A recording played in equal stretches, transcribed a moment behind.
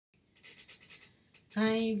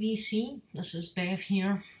Hi VC, this is Bev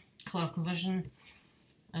here, Clark Vision,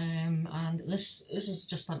 and this is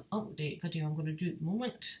just an update video I'm going to do at the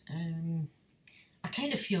moment. I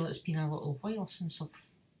kind of feel it's been a little while since I've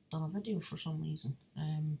done a video for some reason,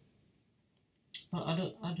 but I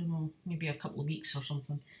don't know, maybe a couple of weeks or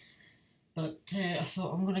something. But I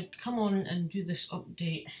thought I'm going to come on and do this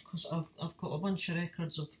update because I've got a bunch of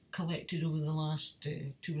records I've collected over the last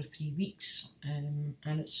 2 or 3 weeks, and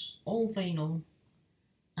it's all vinyl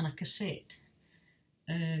and a cassette.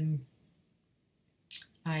 I'm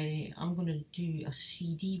going to do a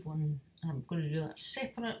CD one. I'm going to do that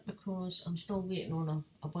separate because I'm still waiting on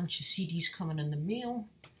a bunch of CDs coming in the mail,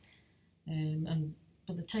 and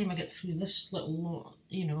by the time I get through this little lot,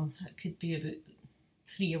 you know, it could be about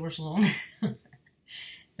 3 hours long.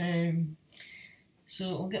 So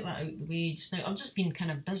I'll get that out of the way just now. I've just been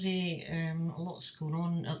kind of busy, a lot's going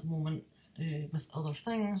on at the moment with other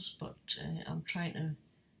things, but I'm trying to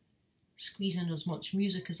squeeze in as much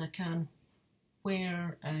music as I can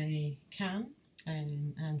where I can.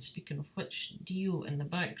 And speaking of which, Dio in the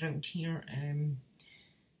background here,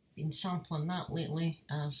 been sampling that lately,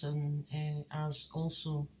 as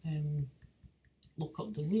also Look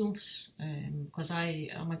Up the Wolves, because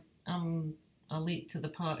I'm a late to the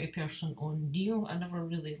party person on Dio. I never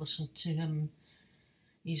really listened to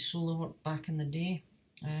his solo work back in the day,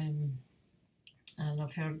 and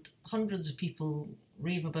I've heard hundreds of people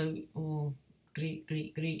rave about, oh, great,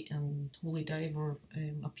 great, great, and Holy Diver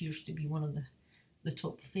appears to be one of the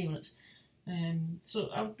top favourites. So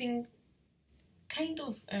I've been kind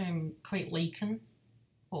of quite liking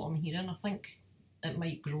what I'm hearing. I think it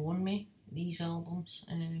might grow on me, these albums.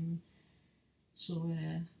 So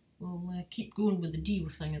we'll keep going with the Dio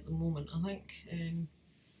thing at the moment, I think,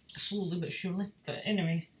 slowly but surely. But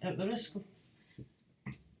anyway, at the risk of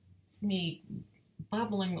me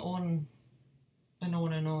babbling on and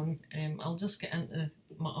on and on, I'll just get into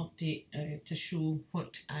my update to show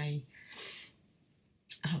what I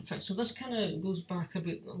have found. So this kind of goes back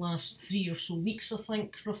about the last 3 or so weeks, I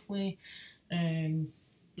think, roughly.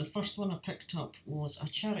 The first one I picked up was a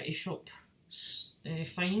charity shop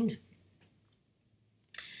find,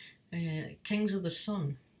 Kings of the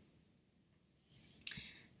Sun,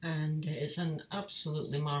 and it's in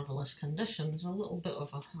absolutely marvellous condition. There's a little bit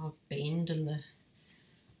of a bend in the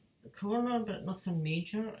corner, but nothing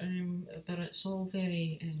major, but it's all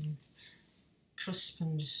very crisp,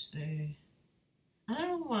 and I don't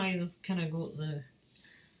know why they've kind of got the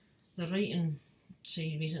writing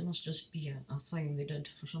series. It must just be a thing they did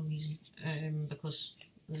for some reason, because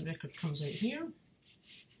the record comes out here.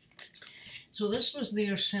 So this was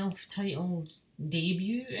their self-titled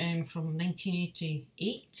debut from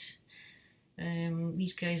 1988.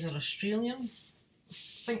 These guys are Australian, I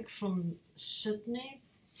think from Sydney,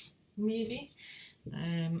 maybe.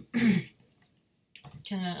 Kind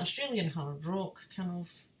of Australian hard rock, kind of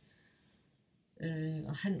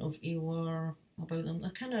a hint of AOR about them.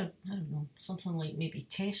 They're kind of, I don't know, something like maybe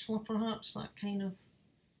Tesla perhaps, that kind of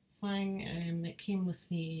thing. It came with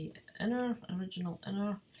the original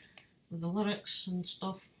inner, with the lyrics and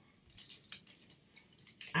stuff.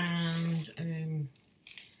 And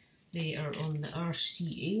they are on the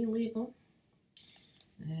RCA label.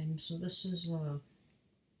 So this is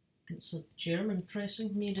it's a German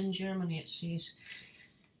pressing, made in Germany it says.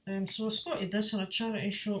 So I spotted this in a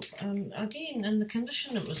charity shop, and again, in the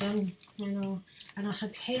condition it was in, you know, and I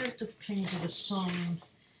had heard of Kings of the Sun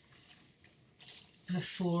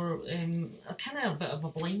before, a kind of a bit of a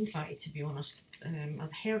blind buy, to be honest.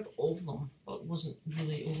 I'd heard of them, but wasn't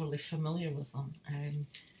really overly familiar with them.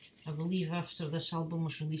 I believe after this album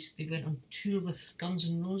was released, they went on tour with Guns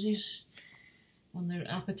N' Roses on their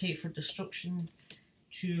Appetite for Destruction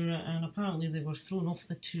tour, and apparently they were thrown off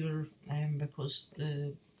the tour because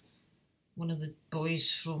one of the boys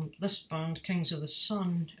from this band, Kings of the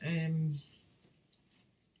Sun,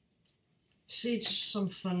 said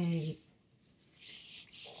something.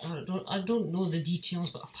 I don't know the details,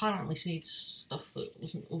 but apparently said stuff that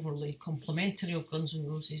wasn't overly complimentary of Guns N'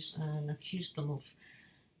 Roses, and accused them of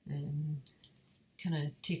kind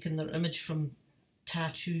of taking their image from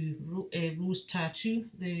Rose Tattoo,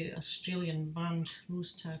 the Australian band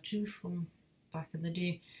Rose Tattoo from back in the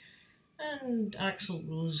day. And Axl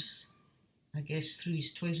Rose, I guess, threw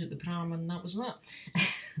his toys at the pram, and that was that.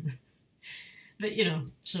 But, you know,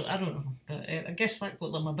 so I don't know. But I guess that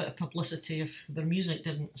got them a bit of publicity if their music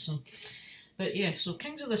didn't. So, but yeah, so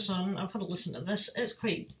Kings of the Sun, I've had a listen to this. It's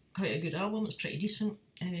quite a good album. It's pretty decent.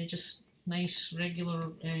 Just nice,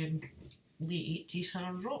 regular, late 80s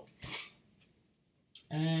hard rock.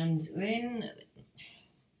 And then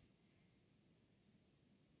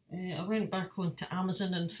I went back onto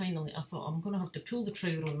Amazon and finally I thought I'm going to have to pull the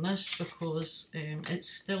trigger on this because it's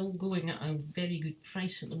still going at a very good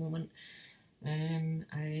price at the moment.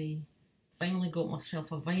 I finally got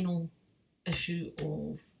myself a vinyl issue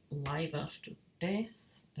of Live After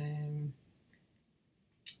Death.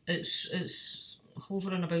 It's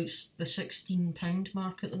hovering about the £16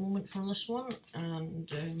 mark at the moment for this one,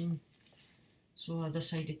 and so I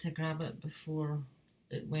decided to grab it before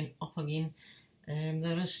it went up again.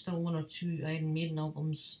 There is still one or two Iron Maiden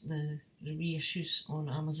albums, the reissues on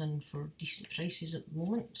Amazon for decent prices at the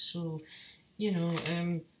moment, so you know,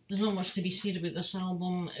 there's not much to be said about this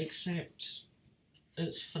album except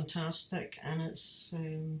it's fantastic, and it's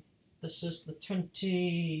this is the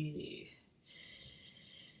 20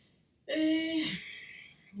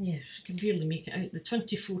 yeah, I can barely make it out, the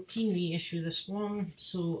 2014 reissue, this one.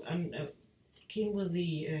 So it came with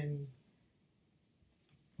the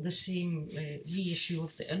same reissue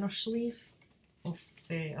of the inner sleeve of,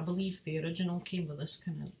 I believe the original came with this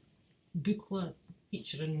kind of booklet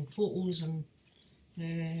featuring photos and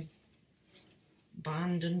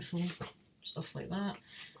band info, stuff like that,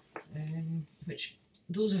 which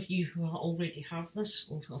those of you who already have this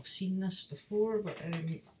will have seen this before, but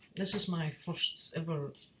this is my first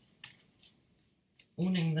ever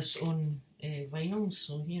owning this on vinyl,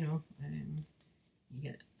 so you know, you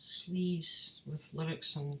get sleeves with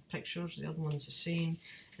lyrics and pictures, the other one's the same.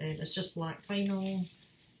 It's just black vinyl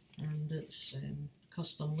and it's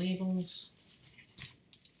custom labels,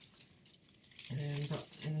 but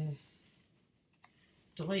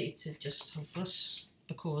delighted to just have this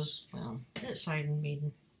because, well, it's Iron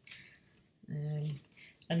Maiden.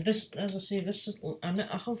 And this, as I say, this is, and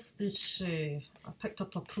I have this, I picked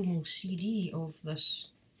up a promo CD of this,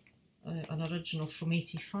 an original from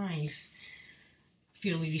 '85,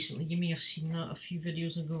 fairly recently. You may have seen that a few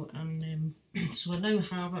videos ago, and so I now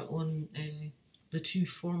have it on the two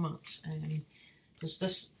formats, because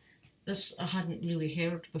this I hadn't really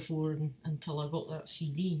heard before until I got that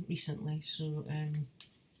CD recently, so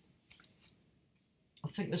I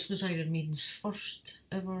think this was Iron Maiden's first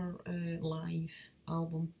ever live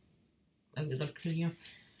album out of their career,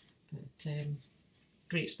 but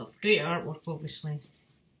great stuff, great artwork obviously.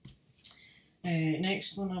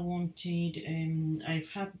 Next one I wanted, I've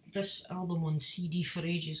had this album on CD for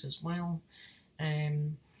ages as well,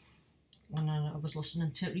 and I was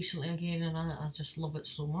listening to it recently again, and I just love it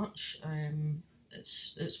so much.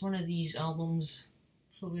 It's one of these albums,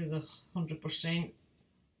 probably the 100%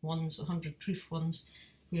 ones, 100 proof ones,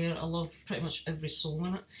 where I love pretty much every song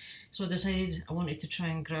in it. So I decided I wanted to try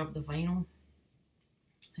and grab the vinyl,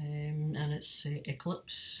 and it's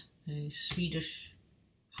Eclipse, Swedish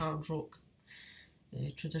hard rock,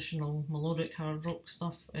 traditional melodic hard rock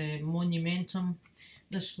stuff, Monumentum.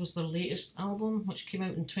 This was their latest album, which came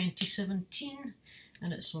out in 2017,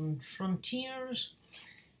 and it's on Frontiers.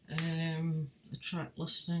 The track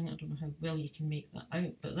listing, I don't know how well you can make that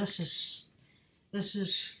out, but this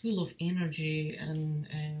is full of energy and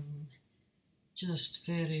just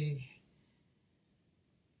very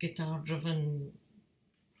guitar-driven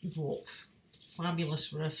rock.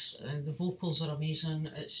 Fabulous riffs, the vocals are amazing,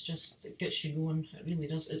 it gets you going, it really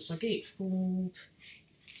does. It's a gatefold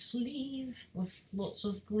sleeve with lots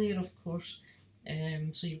of glare, of course,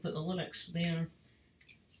 so you've got the lyrics there,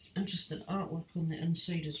 interesting artwork on the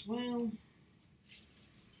inside as well,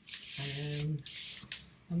 and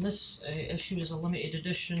this issue is a limited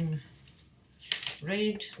edition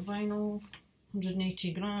red vinyl,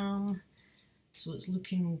 180 gram, so it's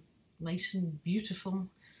looking nice and beautiful.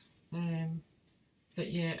 But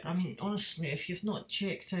yeah, I mean, honestly, if you've not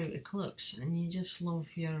checked out Eclipse and you just love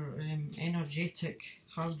your energetic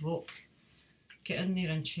hard rock, get in there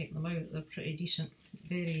and check them out. They're pretty decent,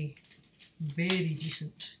 very, very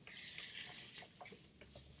decent.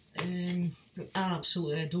 But I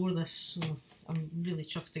absolutely adore this, so I'm really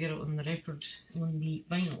chuffed to get it on the record on the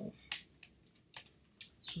vinyl.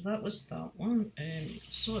 So that was that one.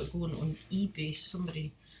 Saw it going on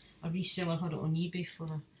eBay. A reseller had it on eBay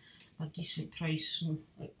for a decent price, so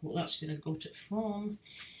that's where I got it from.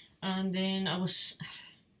 And then as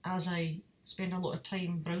I spend a lot of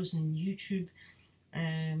time browsing YouTube,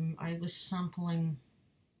 I was sampling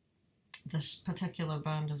this particular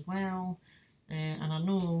band as well, and I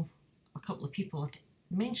know a couple of people had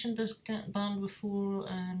mentioned this band before,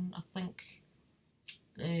 and I think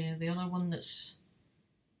the other one that's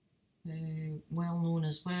well known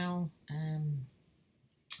as well,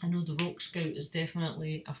 I know the Rock Scout is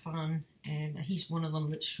definitely a fan, and he's one of them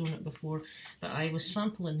that's shown it before, but I was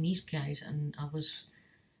sampling these guys and I was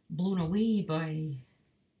blown away by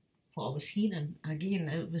what I was hearing. Again,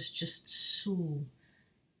 it was just so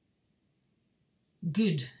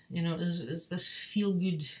good, you know, it's this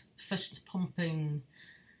feel-good, fist-pumping,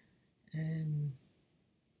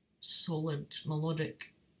 solid,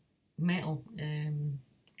 melodic metal.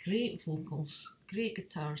 Great vocals, great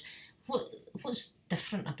guitars. What's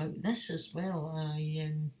different about this as well?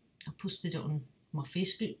 I posted it on my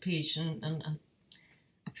Facebook page, and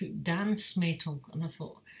I put dance metal, and I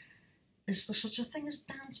thought, is there such a thing as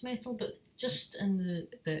dance metal? But just in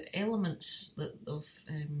the elements that they've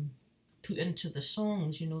put into the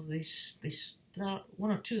songs, you know, they start,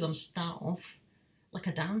 one or two of them start off like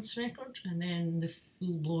a dance record, and then the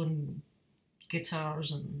full-blown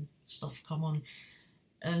guitars and stuff come on.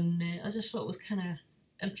 And I just thought it was kind of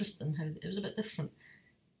interesting how it was a bit different.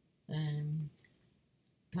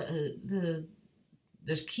 But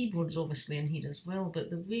there's keyboards obviously in here as well,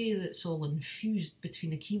 but the way that it's all infused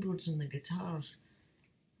between the keyboards and the guitars,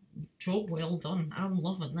 job well done. I'm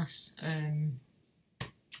loving this. I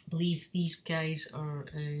believe these guys are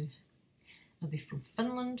they from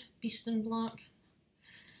Finland, Beast in Black?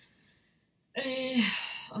 I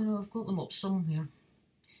know I've got them up somewhere.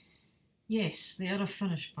 Yes, they are a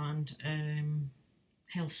Finnish band,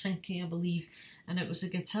 Helsinki I believe, and it was the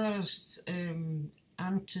guitarist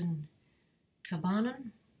Anton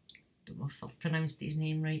Kabanen. Don't know if I've pronounced his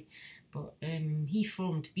name right, but he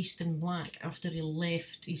formed Beast in Black after he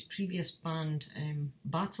left his previous band,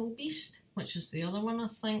 Battle Beast, which is the other one I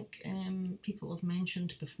think people have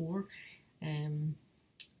mentioned before.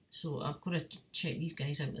 So I've got to check these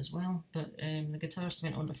guys out as well. But the guitarist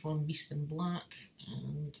went on to form Beast in Black,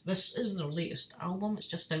 and this is their latest album. It's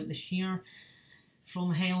just out this year,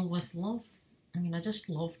 From Hell with Love. I mean, I just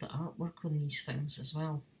love the artwork on these things as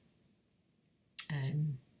well.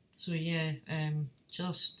 So yeah,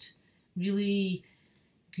 just really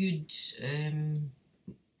good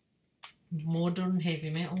modern heavy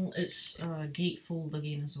metal. It's a gatefold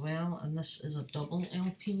again as well, and this is a double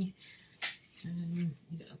LP. You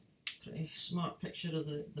get a pretty smart picture of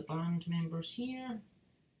the band members here.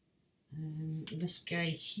 This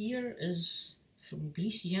guy here is from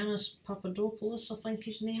Greece, Yannis Papadopoulos, I think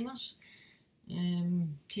his name is.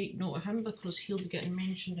 Take note of him because he'll be getting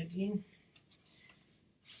mentioned again.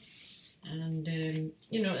 And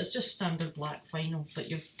you know, it's just standard black vinyl, but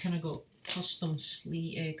you've kind of got custom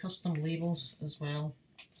labels as well.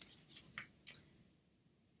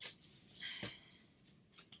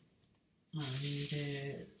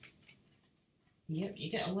 And yep,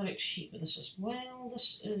 you get a lyric sheet with this as well.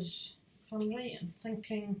 This is, if I'm right in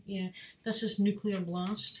thinking, yeah, this is Nuclear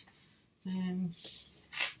Blast. And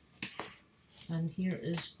here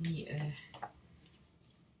is the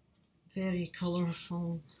very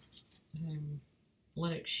colourful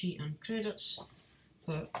lyric sheet and credits,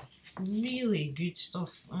 but really good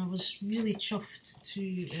stuff. I was really chuffed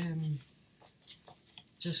to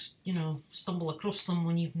just, you know, stumble across them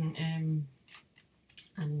one evening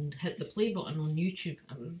and hit the play button on YouTube.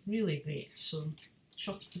 It was really great, so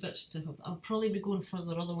chuffed to bits to have. I'll probably be going for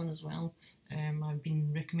their other one as well. I've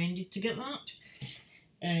been recommended to get that.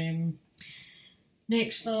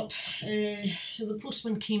 Next up, so the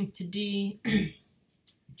postman came today,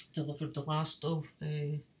 delivered the last of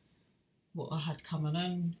what I had coming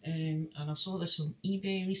in, and I saw this on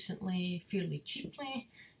eBay recently, fairly cheaply,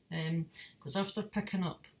 because after picking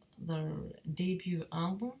up their debut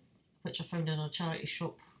album, which I found in a charity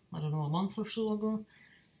shop, I don't know, a month or so ago,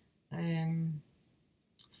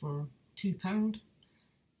 for £2,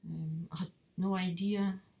 I had no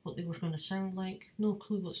idea what they were going to sound like, no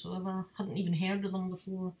clue whatsoever, hadn't even heard of them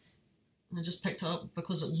before. I just picked it up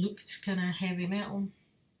because it looked kind of heavy metal.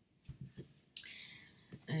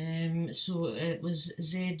 So it was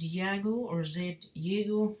Zed Yago, or Zed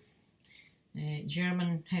Yago,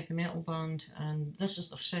 German heavy metal band, and this is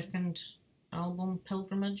their second album,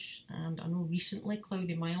 Pilgrimage, and I know recently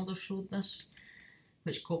Cloudy Milder showed this,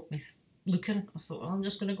 which got me looking. I thought, oh, I'm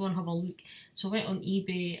just going to go and have a look. So I went on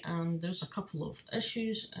eBay, and there's a couple of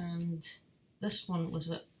issues, and this one was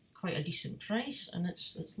at quite a decent price, and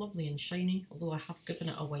it's lovely and shiny, although I have given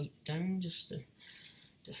it a wipe down just to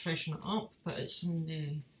freshen it up, but it's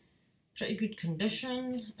in pretty good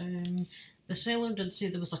condition. The seller did say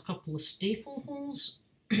there was a couple of staple holes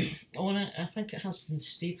on it. I think it has been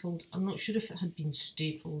stapled. I'm not sure if it had been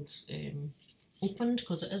stapled opened,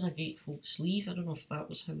 because it is a gatefold sleeve. I don't know if that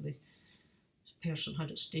was how the person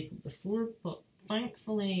had it stapled before, but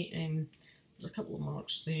thankfully there's a couple of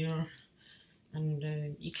marks there, and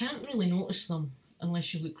you can't really notice them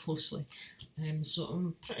unless you look closely. So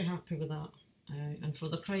I'm pretty happy with that. And for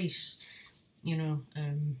the price, you know,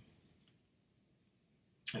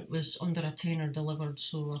 it was under a tenner delivered,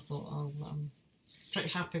 so I thought I'm pretty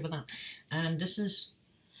happy with that. And this is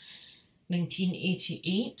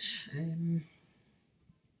 1988. I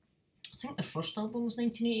think the first album was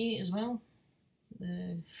 1988 as well,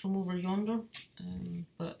 From Over Yonder.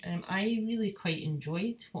 But I really quite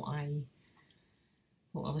enjoyed what I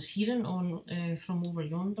was hearing on From Over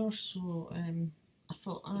Yonder, so I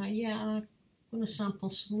thought, yeah, I'm going to sample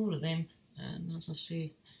some more of them. And as I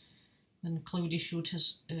say, when Cloudy showed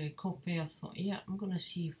his copy, I thought, yeah, I'm going to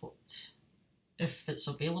see if it's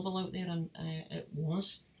available out there, and it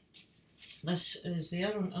was. This is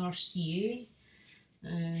there on RCA,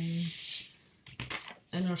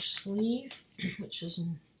 inner sleeve, which is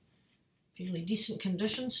in fairly decent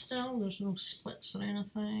condition still. There's no splits or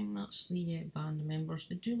anything. That's the band members.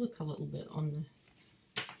 They do look a little bit on the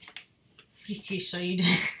freaky side.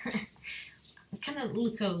 They kind of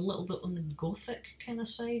look a little bit on the gothic kind of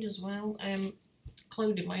side as well.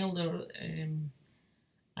 Cloudy Milder,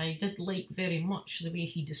 I did like very much the way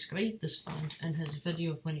he described this band in his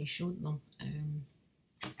video when he showed them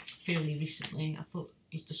fairly recently. I thought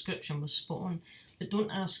his description was spot on, but don't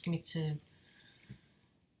ask me to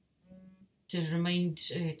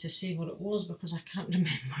say what it was, because I can't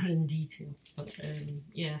remember in detail. But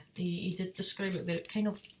yeah, he did describe it very kind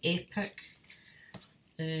of epic,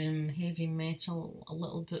 heavy metal, a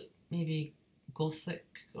little bit maybe gothic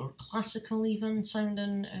or classical even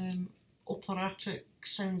sounding, operatic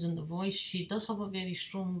sounds in the voice. She does have a very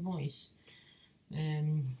strong voice.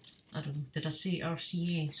 I don't know, did I say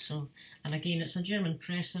RCA? So, and again, it's a German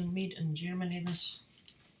pressing, made in Germany, this.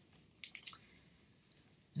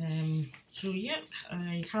 So yep,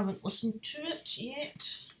 I haven't listened to it yet,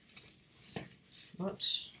 but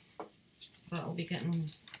that'll be getting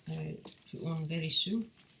put on very soon.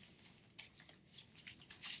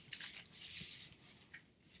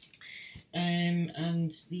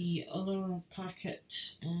 And the other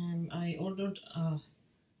packet, I ordered a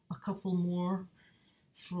couple more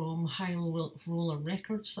from High Roller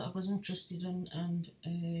Records that I was interested in, and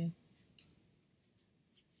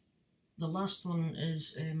the last one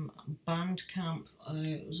is Bandcamp.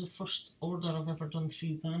 It was the first order I've ever done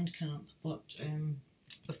through Bandcamp, but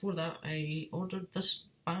before that I ordered this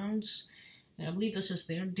band's, I believe this is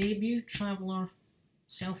their debut, Traveller,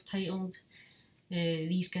 self-titled.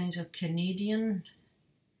 These guys are Canadian,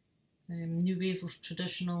 new wave of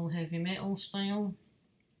traditional heavy metal style.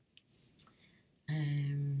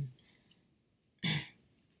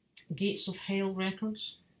 Gates of Hell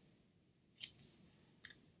Records.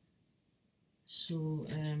 So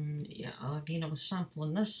yeah, again I was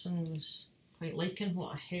sampling this and was quite liking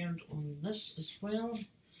what I heard on this as well.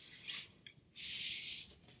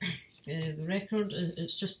 The record,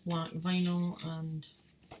 it's just black vinyl and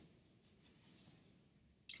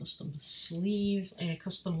custom sleeve,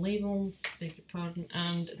 custom label, beg your pardon,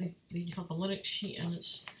 and they have a lyric sheet, and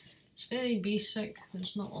it's very basic.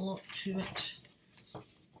 There's not a lot to it,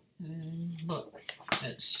 but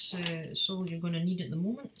it's all you're going to need at the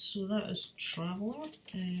moment. So that is Traveller.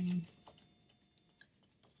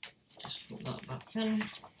 Just put that back in.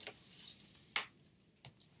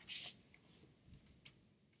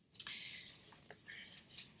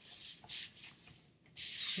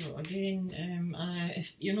 So again,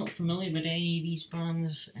 if you're not familiar with any of these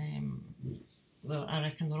bands, well, I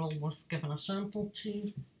reckon they're all worth giving a sample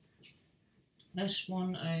to. This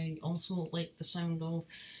one I also like the sound of,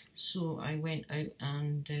 so I went out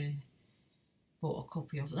and bought a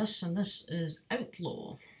copy of this, and this is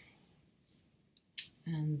Outlaw.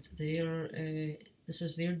 And this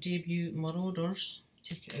is their debut, Marauders.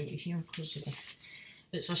 Take it out of here because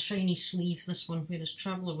it's a shiny sleeve, this one, whereas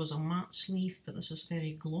Traveller was a matte sleeve, but this is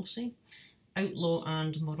very glossy. Outlaw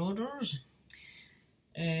and Marauders.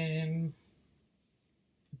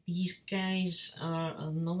 These guys are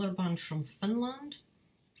another band from Finland,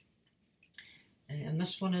 and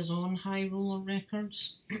this one is on High Roller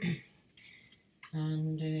Records.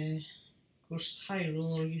 And of course, High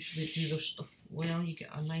Roller usually do their stuff well. You get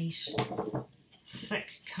a nice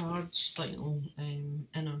thick card style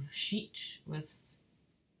inner sheet with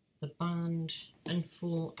the band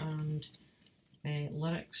info and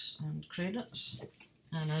lyrics and credits,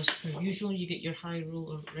 and as per usual you get your High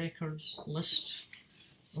Roller Records list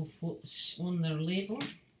of what's on their label.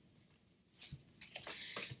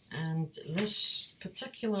 And this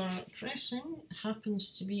particular pressing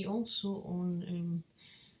happens to be also on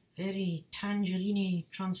very tangerine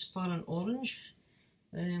transparent orange.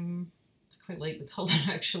 I quite like the colour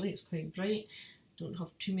actually, it's quite bright. Don't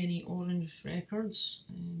have too many orange records.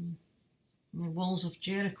 My Walls of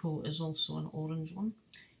Jericho is also an orange one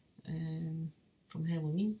from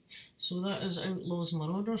Halloween. So that is Outlaws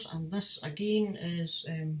Marauders, and this again is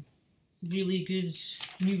really good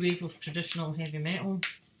new wave of traditional heavy metal.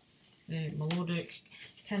 melodic,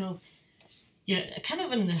 kind of, yeah, kind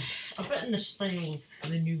of a bit in the style of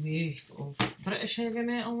the new wave of British heavy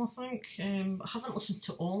metal, I think. I haven't listened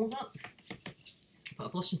to all of it, but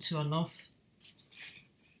I've listened to enough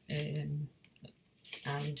and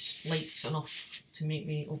liked enough to make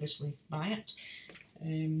me obviously buy it.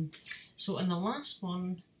 So in the last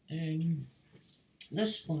one,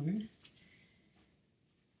 this one,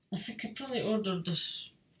 I think I probably ordered this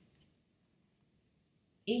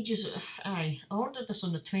ages. I ordered this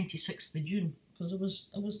on the 26th of June because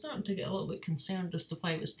I was starting to get a little bit concerned as to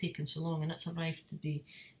why it was taking so long, and it's arrived today.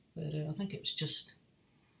 But I think it was just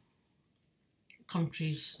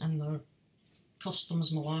countries and their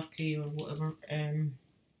customs malarkey or whatever.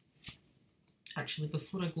 Actually,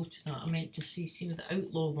 before I go to that, I meant to say, see with the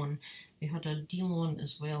Outlaw one, they had a deal on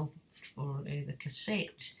as well for the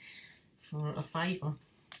cassette for a £5 or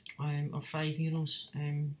 €5.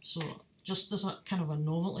 So just as a kind of a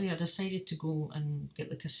novelty, I decided to go and get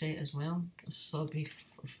the cassette as well. This will be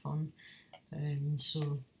for fun.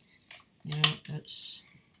 So yeah, it's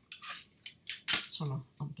on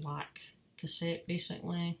a black cassette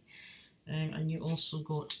basically, and you also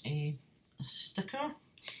got a sticker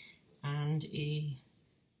and a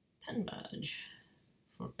pin badge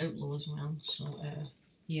for Outlaw as well. So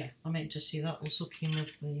yeah, I meant to say that also came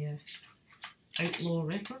with the Outlaw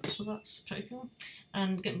record, so that's pretty cool.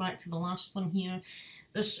 And getting back to the last one here,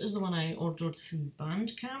 this is the one I ordered through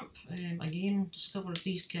Bandcamp. Again, discovered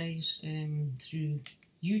these guys through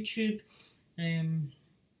YouTube, and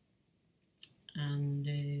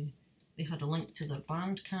they had a link to their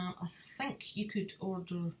Bandcamp. I think you could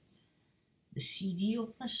order the CD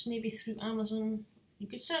of this maybe through Amazon. You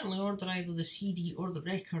could certainly order either the CD or the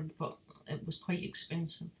record, but it was quite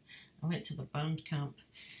expensive. I went to the Bandcamp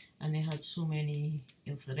and they had so many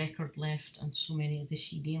of the record left and so many of the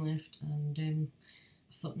CD left, and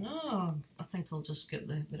I thought, no, I think I'll just get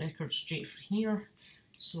the record straight from here.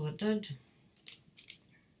 So I did.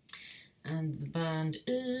 And the band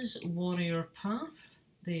is Warrior Path.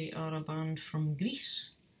 They are a band from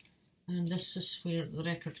Greece. And this is where the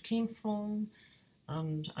record came from,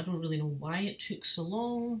 and I don't really know why it took so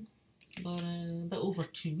long, but a bit over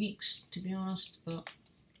 2 weeks to be honest, but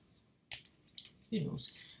who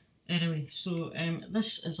knows. Anyway, so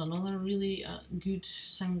this is another really good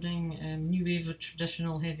sounding new wave of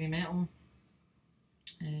traditional heavy metal,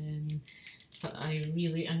 but I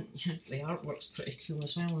really, and the artwork's pretty cool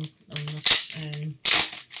as well on this.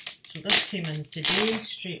 So this came in today,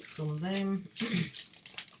 straight from them.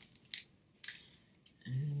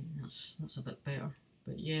 That's a bit better,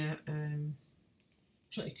 but yeah,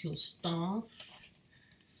 pretty cool stuff.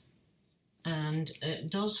 And it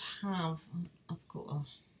does have, I've got a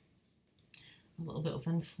little bit of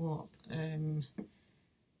info up.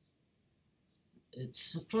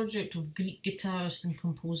 It's a project of Greek guitarist and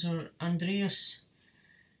composer Andreas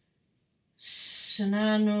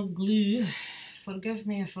Sinanoglou. Forgive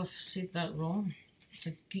me if I've said that wrong, it's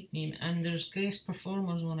a Greek name, and there's guest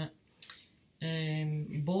performers on it.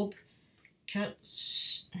 Bob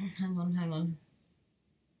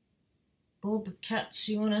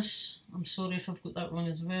Katsionis, I'm sorry if I've got that wrong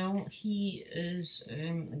as well. He is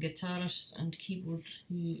a guitarist and keyboard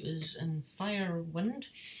who is in Firewind,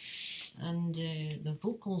 and the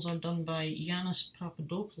vocals are done by Yannis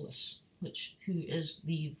Papadopoulos, who is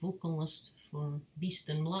the vocalist for Beast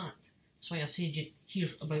in Black. That's why I said you'd hear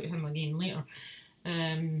about him again later.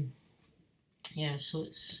 Yeah, so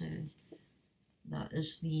it's that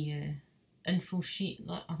is the info sheet.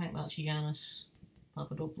 I think that's Yannis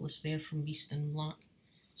Papadopoulos there from Beast in Black.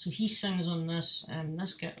 So he sings on this.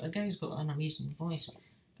 The guy's got an amazing voice.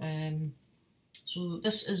 So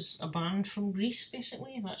this is a band from Greece,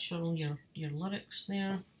 basically. That's all your lyrics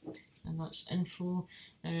there, and that's info.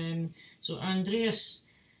 So Andreas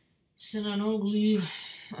Sinanoglou,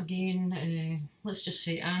 again, let's just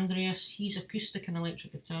say Andreas. He's acoustic and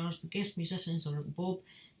electric guitars. The guest musicians are Bob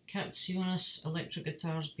Katsionis, electric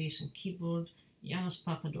guitars, bass and keyboard, Yannis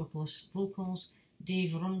Papadopoulos, vocals,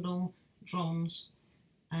 Dave Rundle, drums,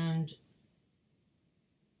 and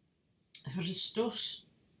Christos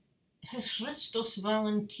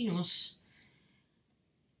Valentinos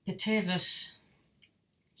Petevis,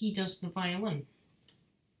 he does the violin.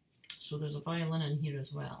 So there's a violin in here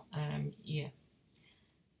as well. Yeah.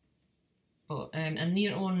 But and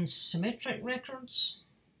they're on Symmetric Records.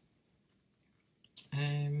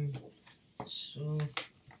 So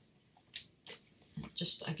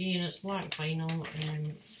just again, it's black vinyl.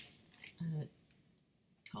 It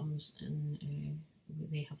comes in.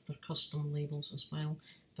 They have their custom labels as well.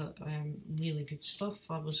 But really good stuff.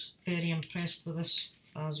 I was very impressed with this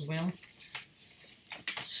as well.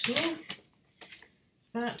 So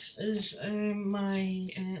that is my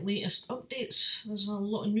latest updates. There's a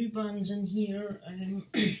lot of new bands in here.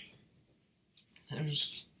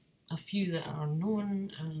 There's a few that are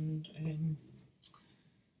known, and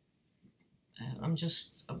I'm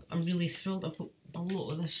really thrilled. I've got a lot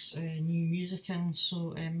of this new music in,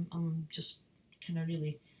 so I'm just kind of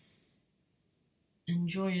really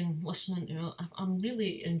enjoying listening to it. I'm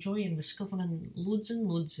really enjoying discovering loads and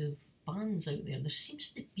loads of bands out there. There seems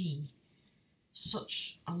to be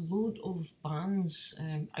such a load of bands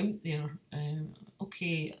out there.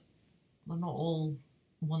 Okay, they're not all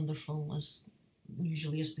wonderful as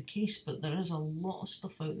usually is the case, but there is a lot of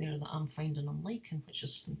stuff out there that I'm finding I'm liking, which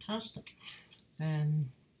is fantastic.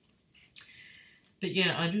 But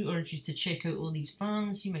yeah, I do urge you to check out all these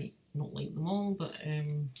bands. You might not like them all, but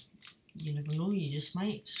you never know, you just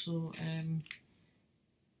might. So,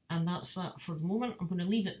 and that's that for the moment. I'm going to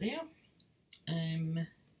leave it there.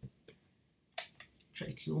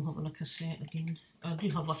 Pretty cool having a cassette again. I do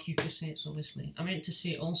have a few cassettes, obviously. I meant to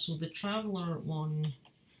say also the Traveller one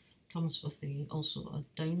comes with also a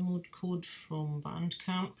download code from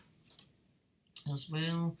Bandcamp as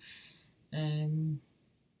well.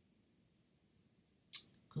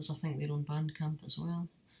 Because I think they're on Bandcamp as well.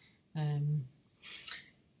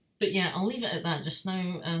 But yeah, I'll leave it at that just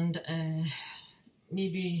now, and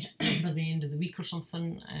maybe by the end of the week or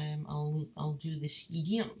something, I'll do the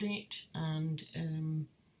CD update, and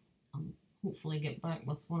I'll hopefully get back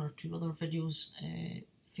with one or two other videos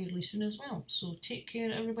fairly soon as well. So take care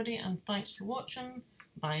everybody, and thanks for watching.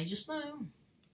 Bye just now.